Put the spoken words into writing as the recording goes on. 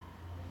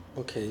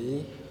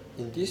Okay,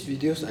 in these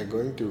videos I'm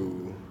going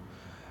to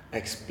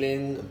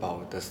explain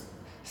about the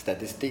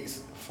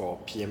statistics for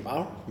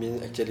PMR.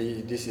 Means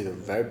actually this is a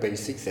very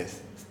basic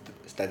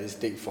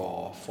statistic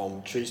for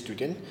Form 3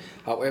 student.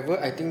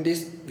 However, I think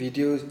this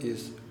video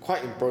is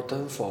quite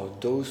important for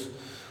those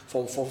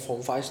Form 4,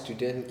 Form 5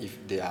 student if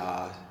they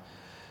are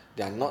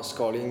not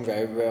scoring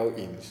very well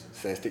in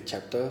statistic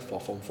chapter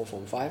for Form 4,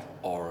 Form 5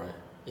 or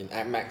in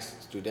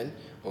mx student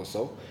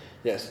also.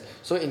 Yes,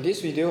 so in this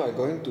video I'm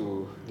going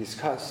to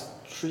discuss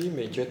three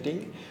major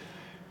things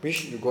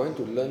which you're going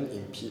to learn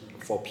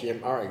for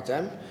PMR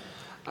exam.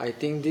 I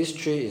think this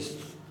three is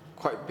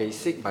quite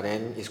basic but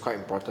then it's quite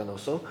important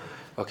also.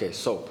 Okay,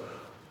 so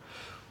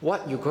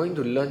what you're going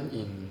to learn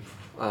in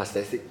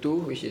statistic 2,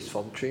 which is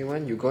Form 3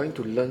 1, you're going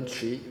to learn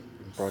three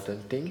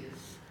important things.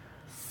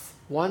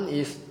 One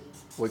is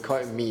we call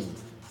it mean,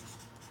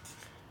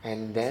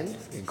 and then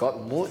we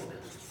got mode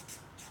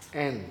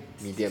and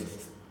median.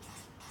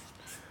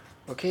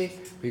 Okay,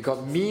 we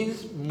got mean,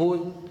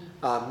 mode,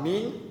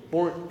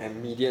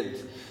 and median.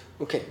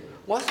 Okay,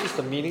 what is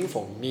the meaning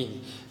for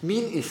mean?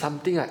 Mean is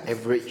something like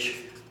average.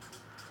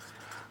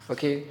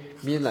 Okay,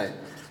 mean like,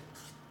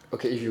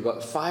 okay, if you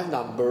got 5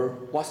 number,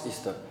 what is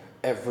the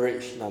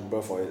average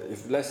number for it?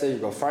 If let's say you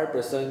got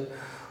 5%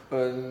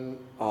 and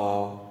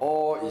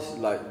all is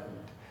like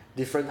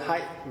different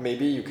height,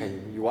 maybe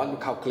you want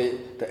to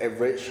calculate the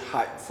average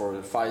height for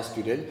the 5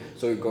 student,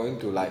 so you're going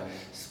to like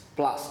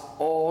plus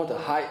all the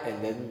height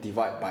and then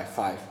divide by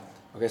 5.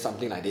 Okay,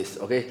 something like this.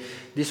 Okay,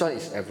 this one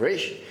is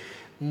average.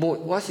 Mode,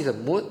 what is the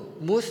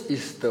mode? Mode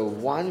is the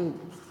one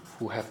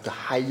who have the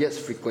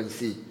highest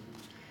frequency.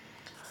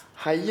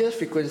 Higher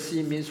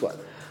frequency means what?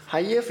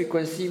 Higher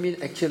frequency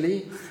means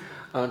actually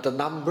the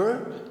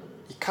number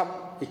it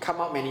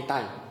come out many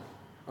times.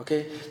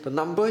 Okay, the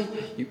number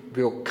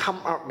will come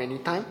out many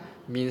times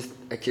means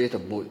actually the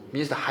mode,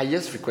 means the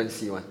highest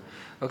frequency one.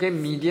 Okay,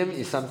 median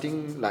is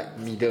something like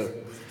middle.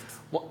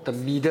 What the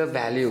middle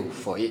value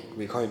for it,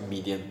 we call it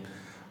median.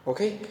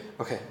 Okay,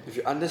 if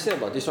you understand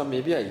about this one,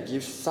 maybe I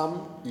give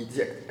some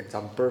easy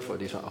example for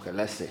this one. Okay,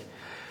 let's say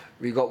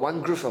we got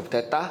one group of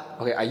data.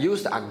 Okay, I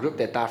use the ungroup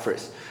data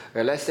first.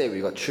 Okay, let's say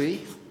we got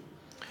 3,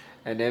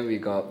 and then we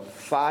got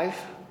 5,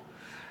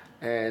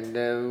 and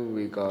then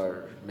we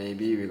got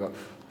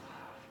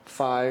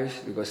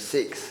 5, we got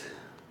 6,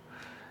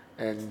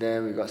 and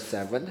then we got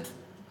 7,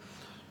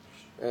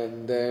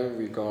 and then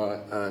we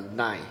got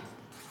 9.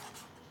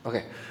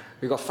 Okay,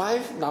 we got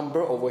 5 number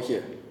over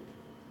here.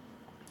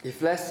 If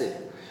let's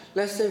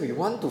say we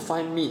want to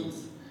find means,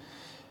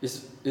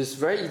 it's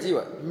very easy.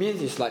 What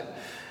means is like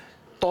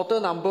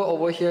total number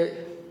over here.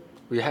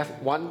 We have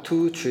 1,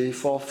 2, 3,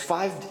 4,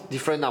 5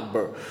 different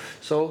number.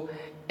 So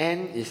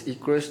n is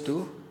equals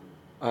to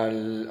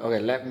okay,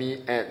 let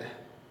me add,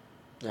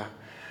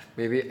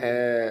 maybe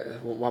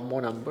add one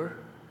more number,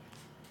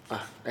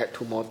 add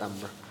 2 more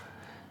number.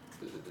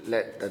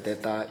 Let the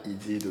data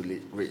easy to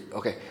read.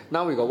 Okay,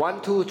 now we got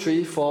 1, 2,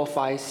 3, 4,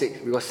 5,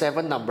 6. We got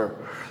 7 number.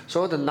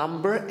 So the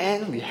number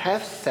n we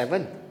have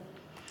 7.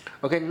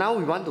 Okay, now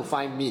we want to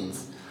find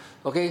means.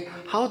 Okay,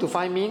 how to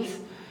find means?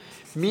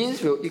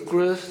 Means will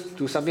equals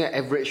to something like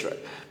average, right?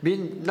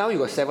 Now you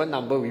got 7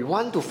 number. We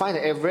want to find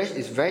the average.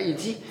 It's very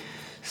easy.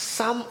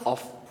 Sum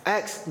of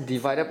x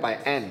divided by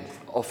n.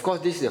 Of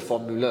course, this is a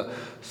formula.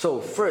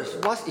 So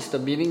first, what is the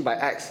meaning by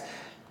x?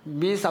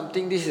 Means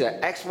something. This is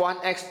like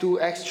x1, x2,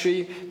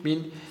 x3.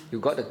 Mean you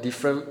got the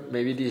different.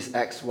 Maybe this is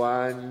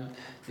x1,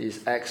 this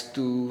is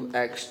x2,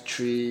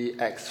 x3,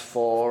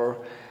 x4,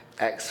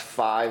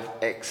 x5,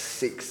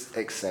 x6,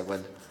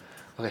 x7.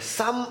 Okay,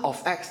 sum of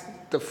x.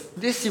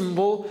 This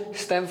symbol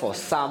stands for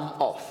sum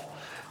of.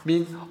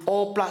 Mean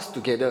all plus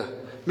together.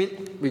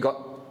 Mean we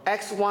got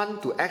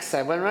x1 to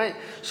x7, right?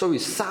 So we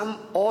sum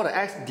all the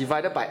x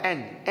divided by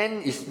n.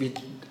 N is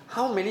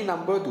how many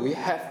number do we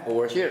have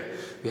over here?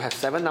 We have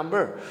 7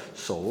 number.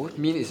 So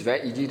mean is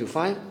very easy to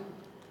find.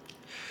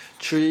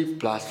 3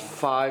 plus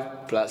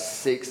 5 plus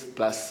 6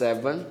 plus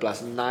 7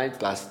 plus 9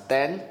 plus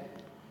 10.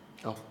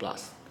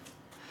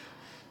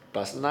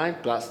 Plus 9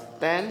 plus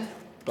 10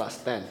 plus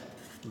 10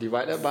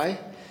 divided by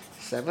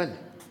 7.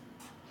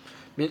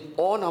 Mean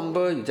all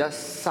number you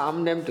just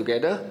sum them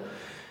together.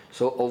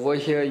 So over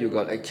here you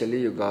got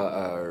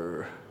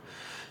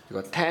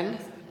 10,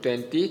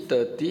 20,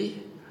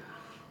 30,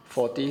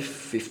 40,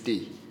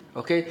 50.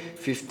 Okay,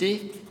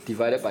 50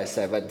 divided by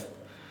 7.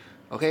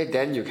 Okay,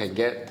 then you can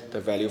get the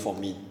value for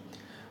mean.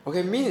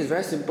 Okay, mean is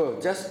very simple.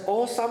 Just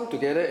all sum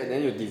together and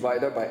then you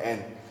divide it by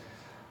n.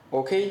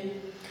 Okay,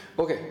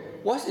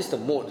 what is the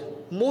mode?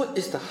 Mode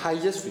is the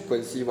highest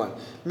frequency one.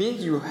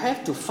 Means you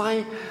have to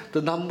find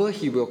the number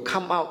he will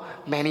come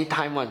out many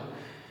time one.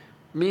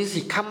 Means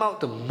he come out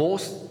the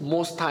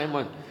most time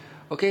one.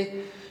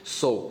 Okay,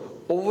 so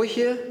over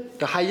here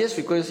the highest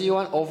frequency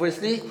one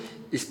obviously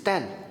is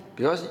 10,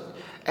 because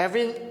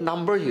every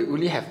number you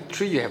only have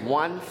 3, you have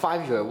 1,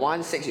 5 you have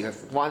 1, 6 you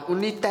have 1,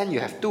 only 10 you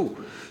have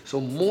 2. So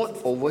mode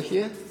over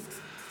here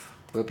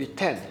will be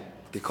 10,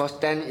 because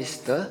 10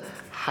 is the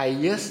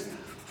highest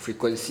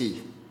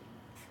frequency.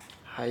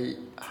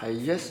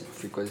 Highest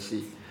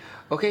frequency.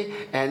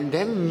 Okay, and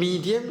then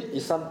median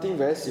is something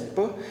very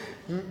simple.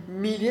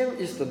 Median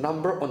is the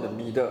number on the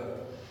middle.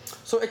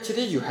 So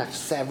actually you have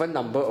 7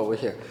 number over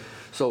here.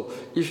 So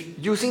if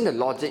using the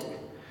logic,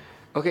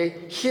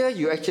 okay, here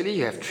you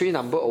have 3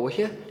 number over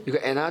here, you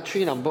got another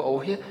 3 number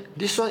over here.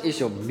 This one is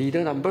your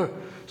middle number.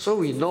 So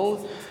we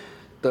know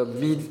the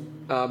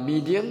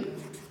median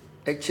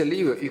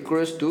actually will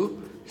equals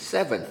to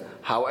 7.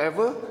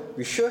 However,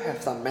 we should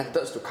have some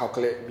methods to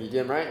calculate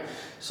median, right?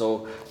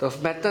 So the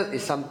method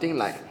is something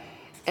like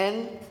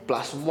n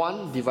plus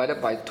 1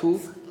 divided by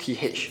 2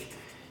 th.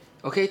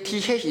 Okay,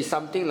 th is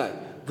something like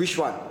which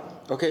one?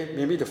 Okay,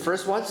 maybe the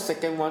first one,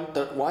 second one,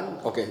 third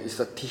one. Okay, it's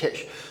the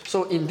th.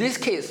 So in this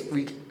case,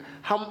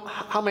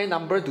 how many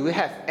number do we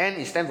have? N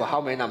is stand for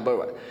how many number?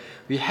 Right?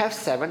 We have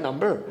 7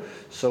 number.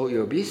 So it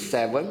will be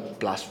 7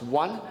 plus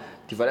 1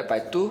 divided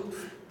by 2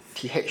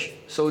 th.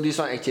 So this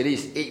one actually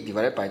is 8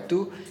 divided by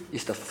 2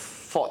 is the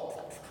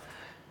fourth.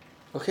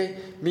 Okay,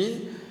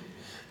 mean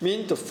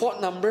the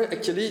fourth number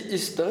actually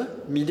is the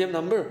median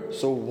number.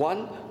 So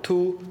 1,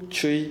 2,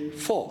 3,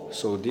 4.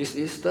 So this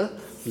is the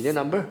median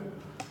number.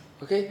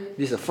 Okay,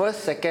 this is the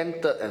first,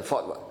 second, third, and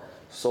fourth one.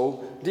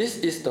 So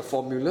this is the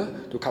formula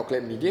to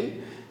calculate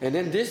median, and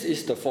then this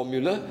is the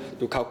formula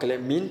to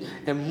calculate mean.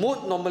 And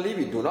mode normally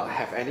we do not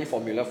have any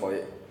formula for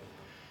it.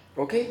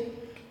 Okay,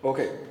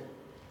 okay.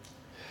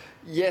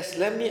 Yes,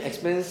 let me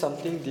explain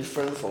something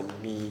different from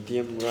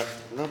median right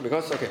now,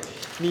 because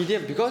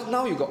median, because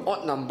now you got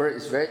odd number,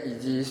 it's very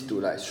easy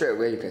to like straight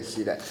away you can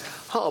see that.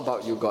 How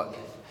about you got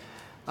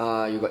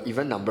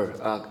even number?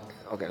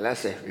 Okay,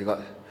 let's say we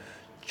got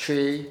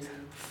 3,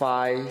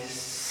 5,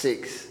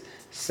 6,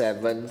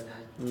 7,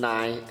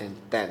 9, and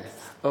 10.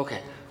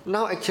 Okay,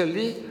 now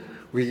actually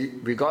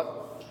we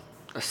got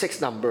a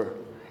 6 number.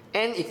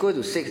 N equal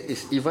to 6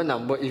 is even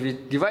number. If we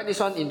divide this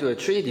one into a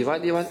 3,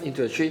 divide this one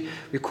into a 3,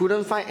 we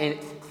couldn't find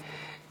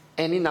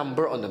any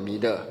number on the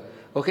middle.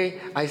 Okay,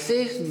 I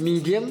say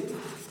median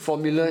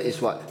formula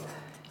is what?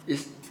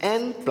 Is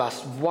n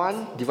plus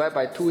 1 divided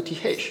by 2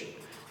 th.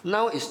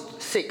 Now it's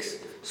 6.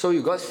 So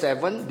you got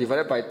 7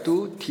 divided by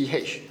 2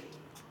 th.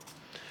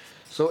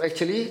 So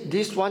actually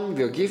this one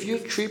will give you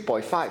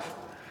 3.5.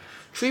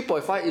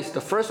 3.5 is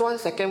the first one,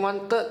 second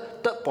one,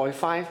 third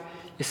 0.5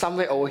 is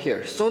somewhere over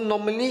here. So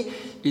normally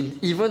in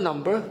even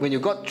number, when you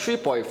got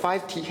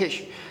 3.5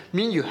 th,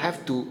 mean you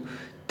have to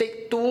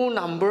take 2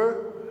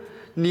 number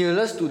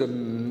nearest to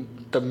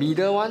the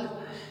middle one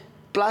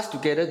plus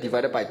together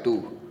divided by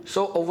 2.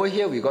 So over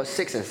here we got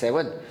 6 and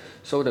 7.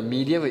 So the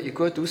median will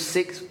equal to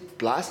 6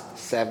 plus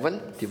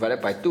 7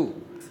 divided by 2.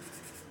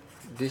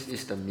 This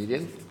is the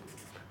median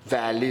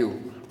value.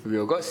 We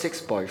will got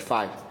 6.5.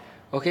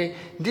 Okay,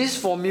 this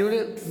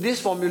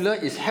formula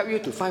is help you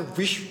to find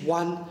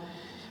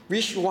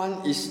which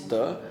one is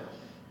the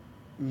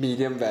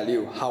median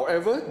value.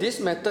 However, this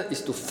method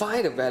is to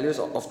find the values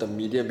of the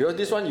median, because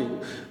this one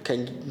you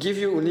can give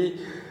you only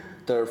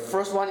the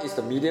first one is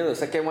the median, the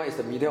second one is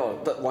the median, or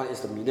the third one is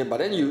the median.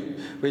 But then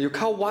when you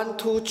count 1,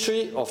 2,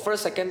 3, or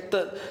first, second,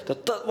 third, the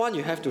third one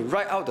you have to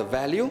write out the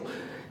value.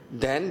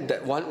 Then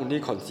that one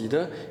only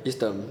consider is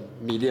the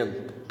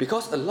median.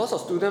 Because a lot of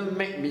students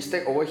make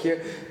mistake over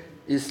here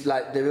is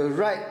like they will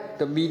write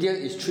the median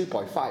is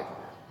 3.5.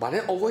 But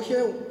then over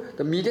here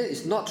the median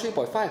is not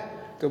 3.5.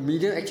 The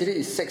median actually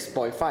is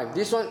 6.5.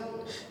 This one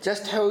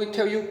just tell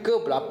you ke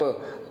berapa?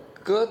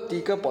 Ke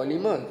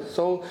 3.5.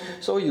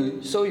 So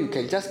you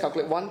can just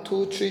calculate 1,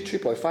 2, 3,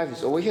 3.5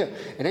 is over here.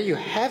 And then you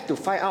have to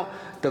find out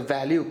the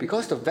value,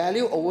 because the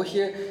value over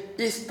here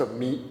is the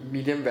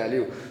median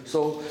value.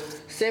 So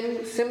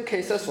same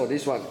cases for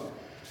this one.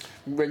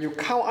 When you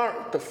count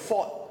out the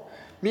fourth,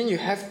 mean you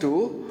have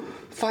to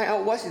find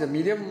out what is the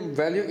median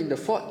value in the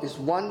fourth is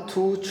 1,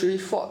 2, 3,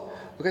 4.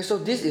 Okay, so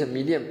this is a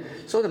median.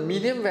 So the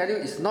median value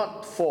is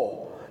not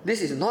 4.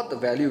 This is not the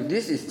value.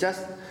 This is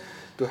just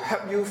to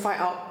help you find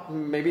out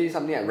maybe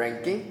something like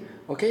ranking.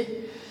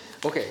 Okay,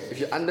 if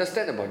you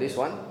understand about this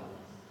one,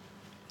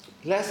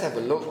 let's have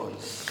a look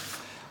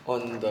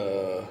on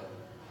the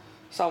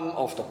some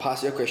of the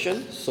past year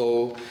questions.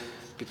 So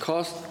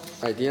because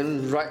I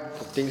didn't write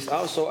the things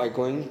out, so I'm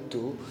going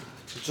to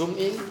zoom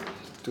in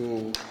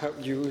to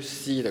help you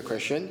see the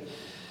question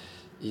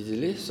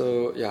easily.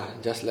 So yeah,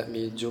 just let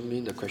me zoom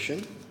in the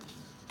question.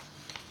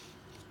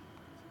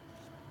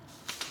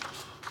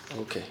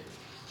 Okay,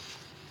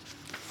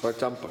 for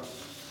example,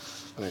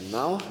 okay,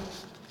 now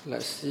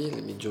let's see,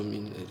 let me zoom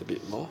in a little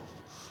bit more.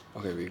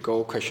 Okay, we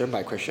go question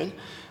by question.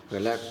 Okay,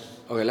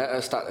 let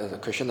us start at the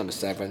question number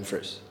 7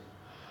 first.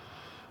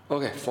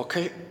 Okay,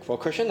 for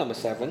question number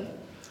 7,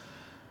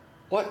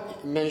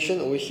 what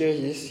mentioned over here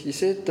is, he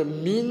said the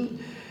mean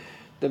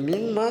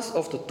mass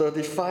of the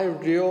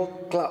 35 real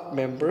club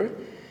member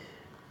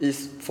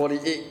is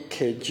 48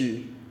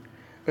 kg.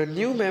 A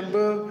new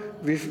member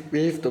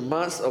with the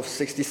mass of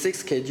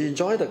 66 kg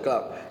joined the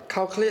club.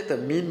 Calculate the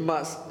mean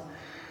mass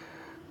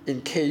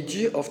in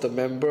kg of the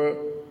member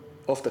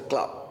of the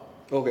club.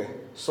 Okay,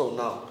 so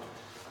now,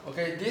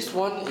 okay, this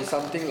one is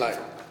something like,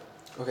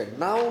 okay,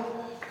 now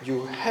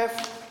you have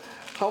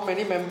how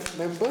many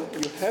member?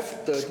 You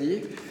have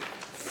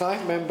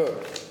 5 member.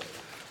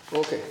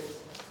 Okay.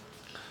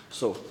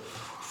 So,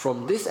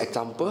 from this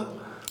example,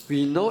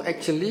 we know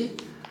actually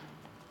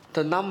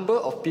the number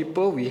of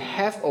people we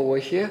have over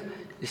here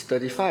is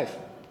 35.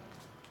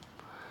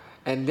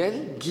 And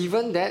then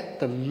given that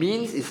the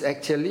means is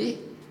actually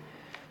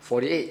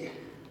 48.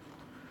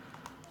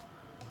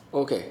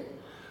 Okay,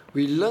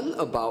 we learned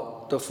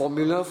about the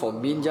formula for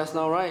mean just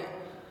now, right?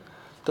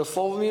 The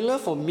formula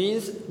for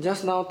means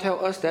just now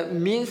tell us that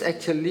means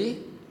actually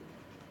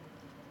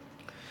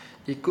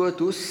equal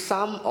to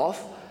sum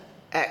of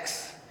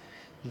x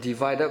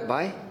divided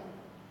by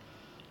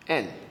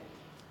n.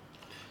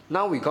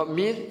 Now we got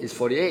mean is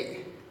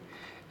 48,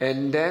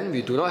 and then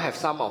we do not have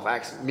sum of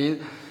x. Mean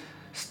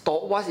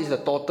what is the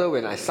total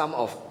when I sum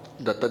of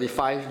the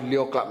 35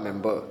 Leo Club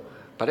member?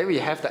 But then we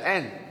have the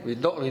n. We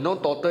know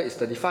total is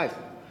 35,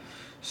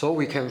 so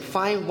we can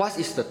find what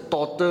is the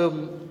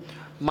total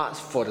marks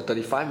for the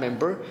 35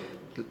 member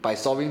by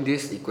solving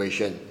this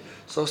equation.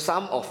 So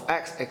sum of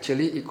x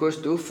actually equals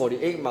to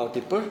 48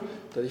 multiple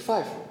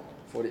 35.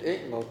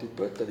 48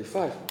 multiple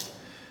 35.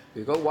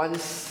 We got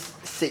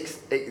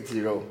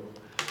 1680.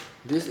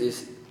 This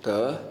is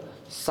the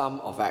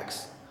sum of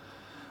x.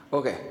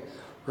 Okay,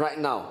 right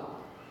now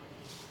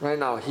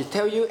he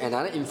tell you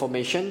another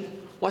information.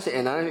 What's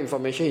another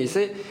information? He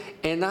said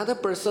another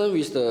person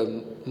with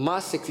the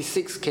mass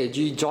 66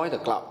 kg joined the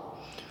club.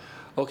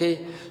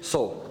 Okay,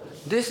 so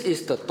this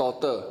is the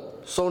total.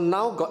 So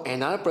now got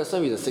another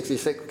person with a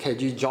 66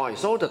 kg join.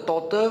 So the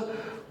total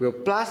will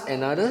plus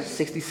another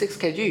 66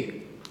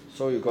 kg.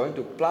 So you're going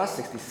to plus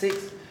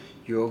 66.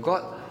 You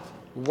got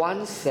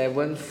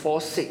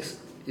 1746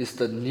 is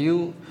the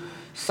new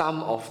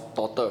sum of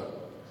total.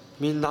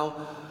 Mean now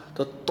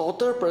the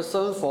total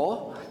person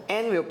for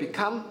n will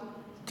become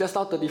just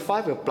now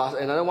 35 will plus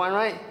another one,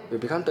 right? Will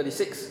become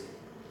 36.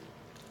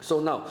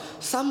 So now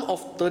sum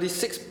of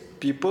 36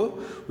 people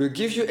will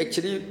give you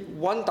actually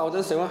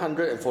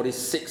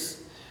 1746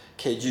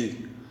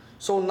 kg.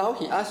 So now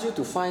he asks you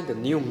to find the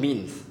new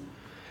means.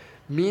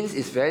 Means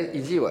is very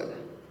easy one.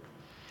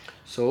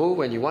 So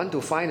when you want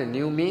to find the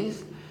new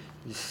means,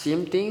 the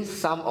same thing,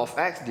 sum of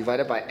x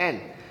divided by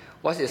n.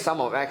 What's the sum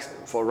of x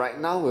for right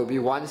now will be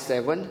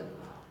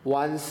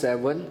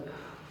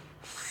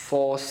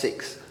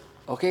 1746.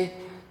 Okay,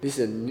 this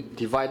is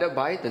divided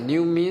by the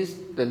new means,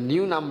 the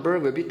new number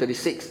will be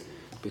 36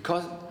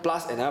 because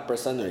plus another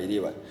person already,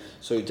 right?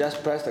 So you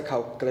just press the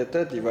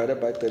calculator,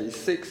 divided by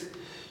 36,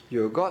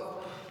 you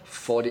got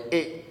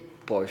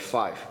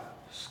 48.5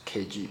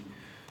 kg.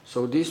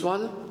 So this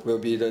one will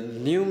be the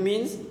new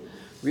means,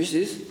 which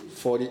is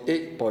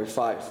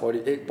 48.5.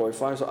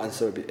 48.5, so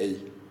answer will be A.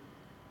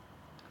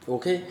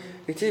 Okay,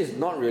 actually it's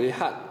not really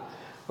hard.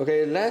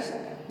 Okay, let's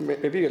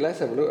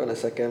have a look on the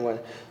second one.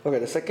 Okay,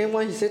 the second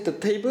one, he said the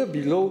table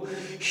below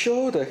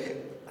show the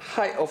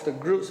height of the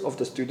groups of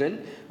the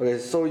student. Okay,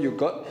 so you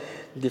got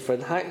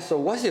different height. So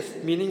what's the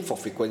meaning for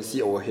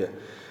frequency over here?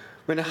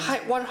 When the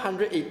height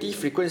 180,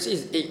 frequency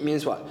is 8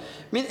 means what?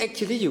 Means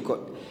actually you got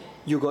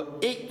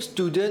 8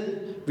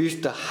 students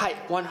with the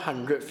height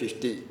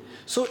 150.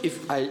 So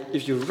if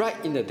you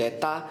write in the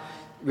data,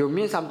 will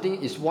mean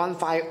something is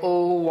 150,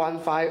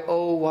 150,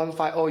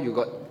 150, you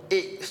got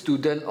 8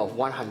 students of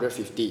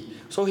 150.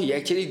 So he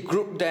actually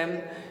grouped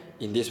them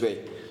in this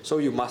way. So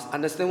you must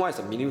understand what is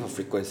the meaning of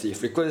frequency.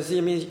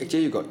 Frequency means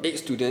actually you got 8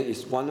 students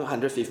is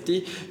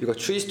 150, you got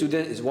 3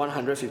 students is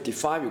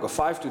 155, you got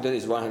 5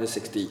 students is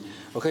 160.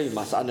 Okay, you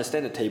must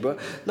understand the table.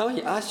 Now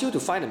he asks you to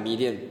find the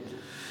median.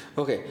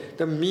 Okay,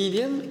 the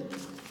median,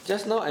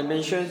 just now I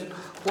mentioned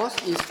what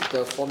is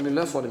the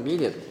formula for the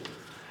median.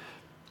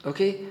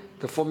 Okay,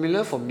 the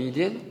formula for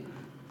median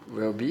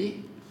will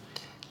be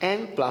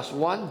n plus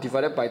 1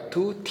 divided by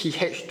 2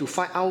 th to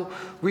find out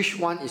which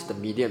one is the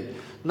median.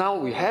 Now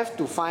we have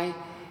to find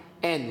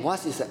n.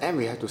 What is the n?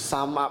 We have to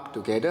sum up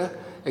together.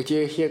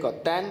 Actually here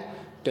got 10,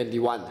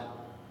 21.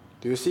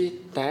 Do you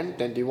see? 10,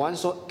 21.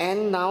 So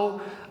n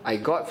now I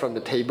got from the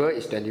table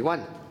is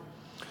 21.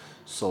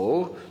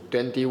 So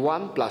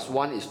 21 plus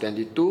 1 is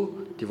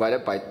 22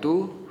 divided by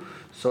 2.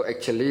 So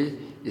actually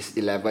is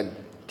 11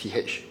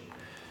 th.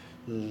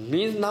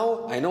 Means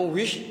now I know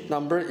which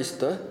number is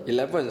the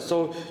 11.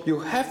 So you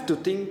have to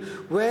think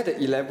where the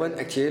 11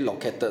 actually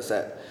located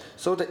at.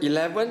 So the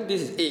 11,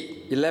 this is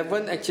 8.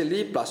 11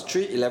 actually plus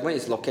 3, 11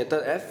 is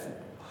located at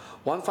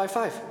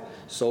 155.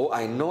 So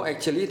I know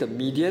actually the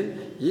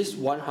median is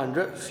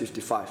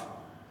 155.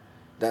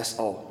 That's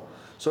all.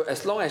 So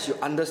as long as you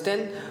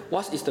understand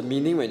what is the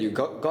meaning when you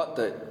got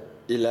the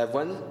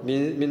 11,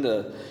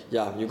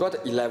 you got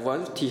the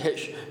 11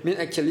 th, mean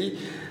actually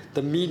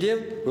the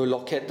median will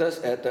locate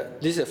us at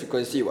this is a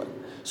frequency one.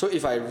 So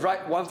if I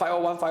write 150,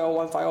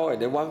 150, 150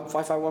 and then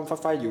 155,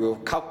 155, you will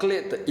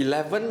calculate the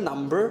 11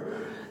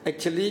 number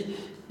actually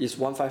is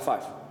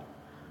 155.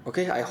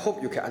 Okay, I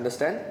hope you can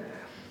understand.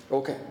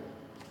 Okay,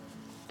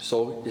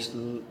 so it's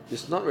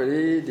not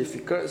really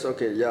difficult. So,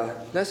 okay, yeah,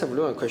 let's have a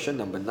look at question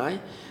number 9.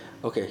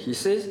 Okay, he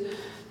says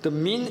the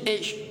mean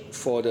age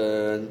for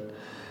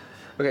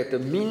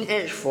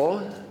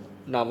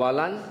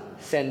Navalan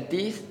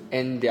centi,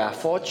 and their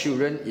 4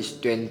 children is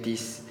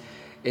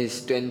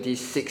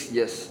 26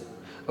 years.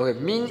 Okay,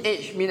 mean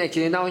age, mean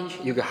actually now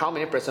you get how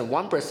many person?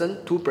 1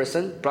 person, 2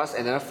 person, plus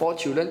another 4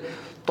 children.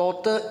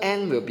 Total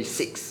n will be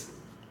 6.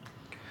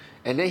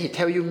 And then he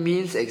tell you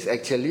means is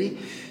actually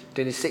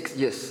 26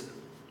 years.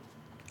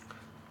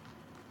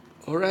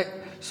 Alright,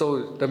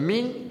 so the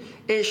mean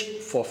age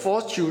for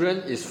 4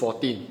 children is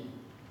 14.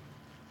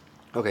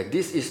 Okay,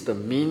 this is the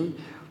mean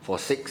for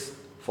 6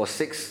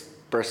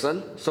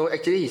 person. So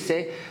actually he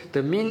say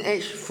the mean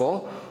age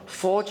for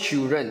 4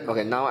 children.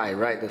 Okay, now I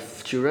write the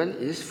children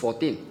is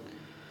 14.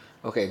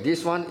 Okay,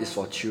 this one is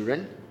for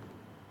children.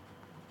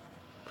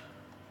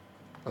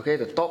 Okay,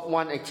 the top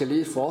one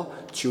actually for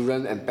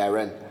children and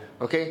parent.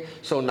 Okay,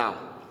 so now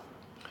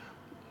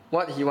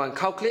what he want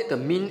calculate the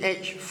mean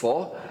age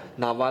for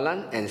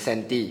Navalan and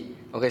Senti.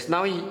 Okay, so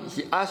now he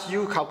asks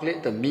you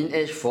calculate the mean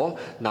age for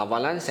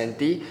Navalan,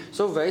 Senti.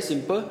 So very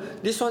simple.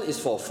 This one is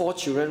for 4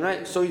 children,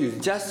 right? So you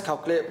just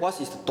calculate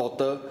what is the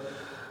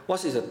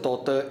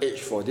total age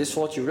for these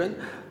 4 children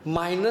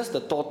minus the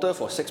total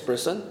for 6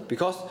 person,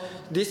 because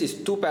this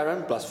is 2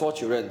 parents plus 4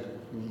 children.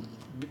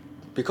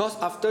 Because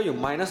after you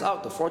minus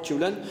out the 4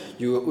 children,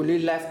 you only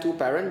left 2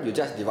 parents, you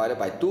just divide it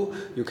by 2,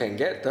 you can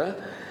get the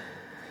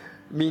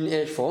mean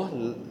age for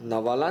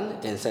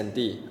Navalan and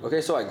Senti. Okay,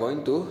 so I'm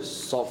going to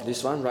solve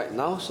this one right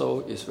now.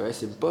 So it's very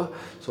simple.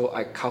 So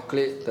I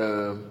calculate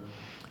the,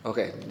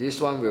 okay, this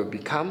one will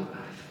become,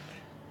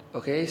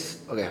 okay,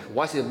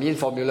 what's the mean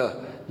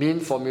formula?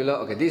 Mean formula,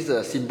 okay, this is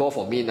a symbol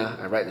for mean.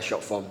 I write the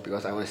short form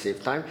because I want to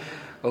save time.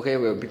 Okay,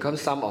 will become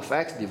sum of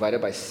x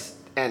divided by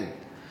n.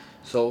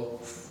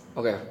 So,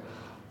 okay,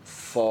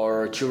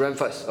 for children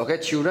first. Okay,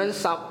 children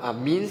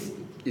sum means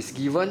is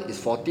given is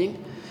 14.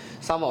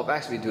 Sum of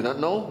x we do not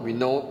know. We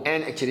know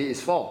n actually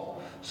is 4.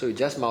 So you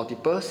just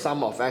multiply.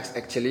 Sum of x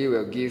actually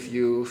will give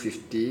you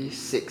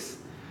 56.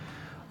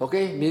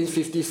 Okay, means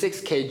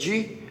 56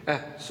 kg.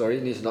 Sorry,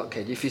 this is not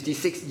kg.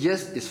 56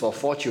 years is for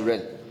 4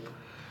 children.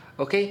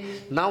 Okay,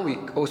 now we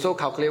also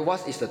calculate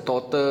what is the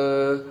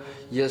total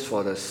years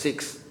for the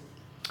 6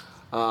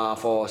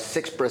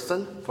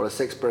 person. For the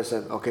 6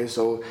 person. Okay,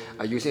 so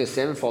using the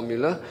same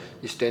formula,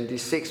 is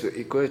 26 will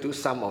equal to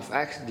sum of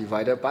x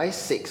divided by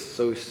 6.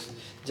 So it's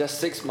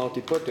just 6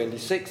 multiple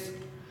 26.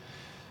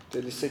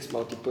 26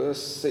 multiple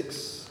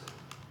 6.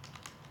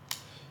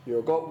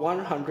 You got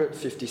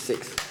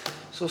 156.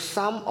 So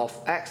sum of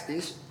x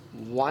is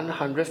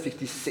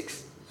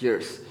 156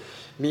 years.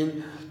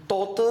 Mean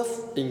total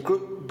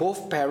include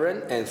both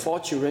parent and 4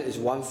 children is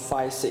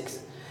 156.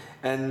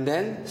 And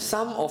then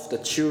sum of the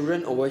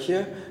children over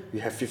here, we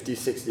have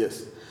 56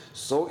 years.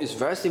 So it's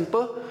very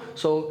simple.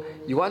 So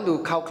you want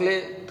to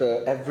calculate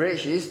the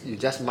average is, you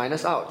just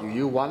minus out. You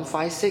use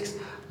 156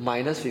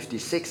 minus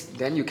 56.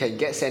 Then you can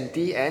get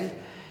Senti and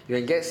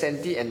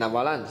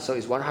Navalan. So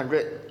it's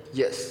 100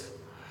 years.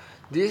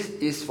 This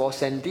is for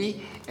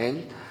Senti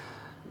and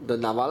the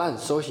Navalan.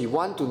 So he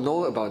want to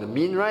know about the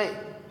mean, right?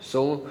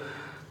 So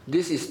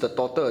this is the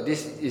total.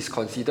 This is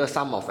considered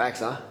sum of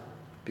x,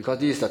 because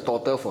this is the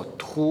total for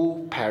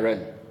 2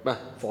 parent,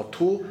 for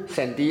 2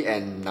 Senti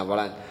and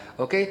Navalan.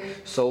 Okay,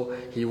 so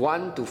he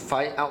want to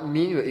find out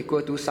mean will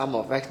equal to sum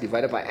of x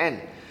divided by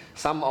n.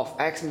 Sum of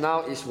x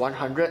now is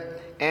 100,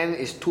 n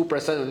is 2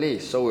 person only,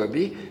 so will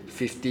be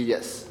 50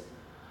 years.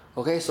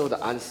 Okay, so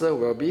the answer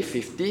will be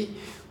 50,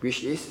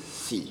 which is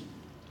C.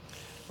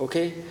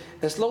 Okay,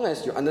 as long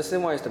as you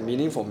understand what is the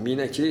meaning for mean,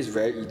 actually it's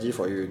very easy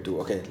for you to do.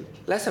 Okay,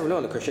 let's have a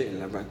look at the question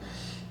 11.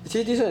 You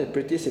see, this one is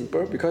pretty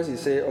simple because it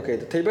say, okay,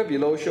 the table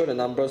below show the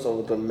numbers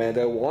of the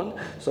medal won.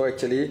 So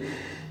actually,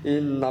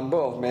 in number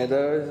of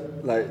medal,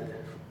 like,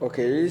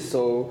 okay,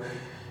 so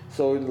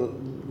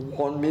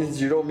won means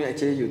 0 means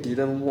actually you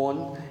didn't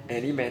won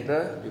any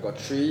medal. You got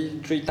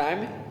 3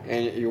 times,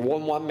 and you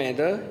won 1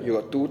 medal, you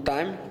got 2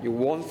 times. You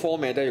won 4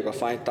 medal, you got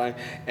 5 times,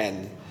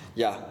 and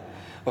yeah.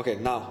 Okay,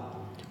 now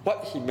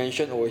what he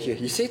mentioned over here,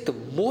 he said the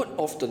mode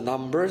of the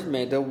numbers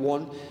medal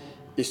won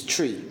is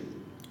 3.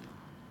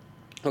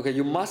 Okay,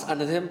 you must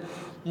understand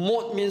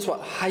mode means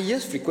what?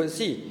 Highest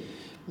frequency.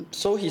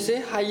 So he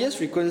said highest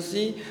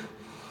frequency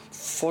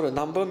for the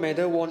number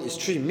medal won is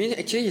 3. Means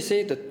actually he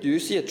said that, do you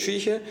see a 3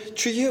 here?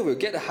 3 here will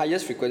get the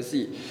highest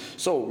frequency.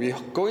 So we're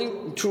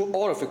going through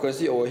all the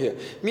frequency over here.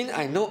 Means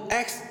I know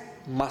x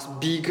must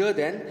bigger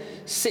than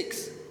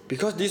 6,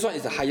 because this one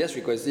is the highest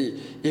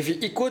frequency. If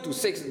it equal to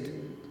 6,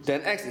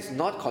 then x is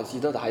not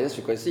considered the highest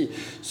frequency.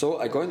 So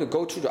I'm going to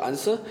go through the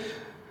answer.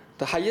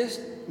 The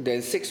highest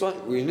than 6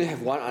 one, we only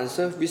have one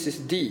answer, which is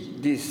D.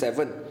 D is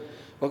 7.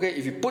 Okay,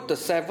 if you put the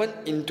 7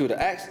 into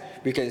the x,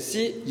 we can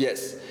see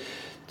yes.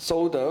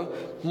 So the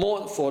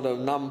mode for the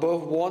number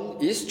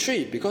 1 is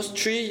 3, because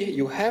 3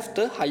 you have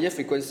the higher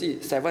frequency,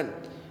 7.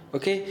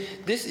 Okay,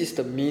 this is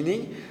the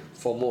meaning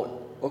for mode.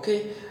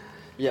 Okay,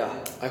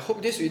 yeah, I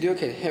hope this video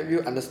can help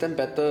you understand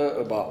better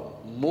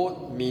about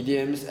mode,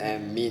 medians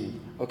and mean.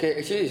 Okay,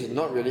 actually it's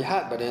not really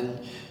hard, but then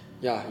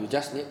yeah, you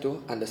just need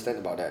to understand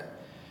about that.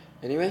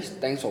 Anyways,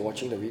 thanks for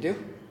watching the video.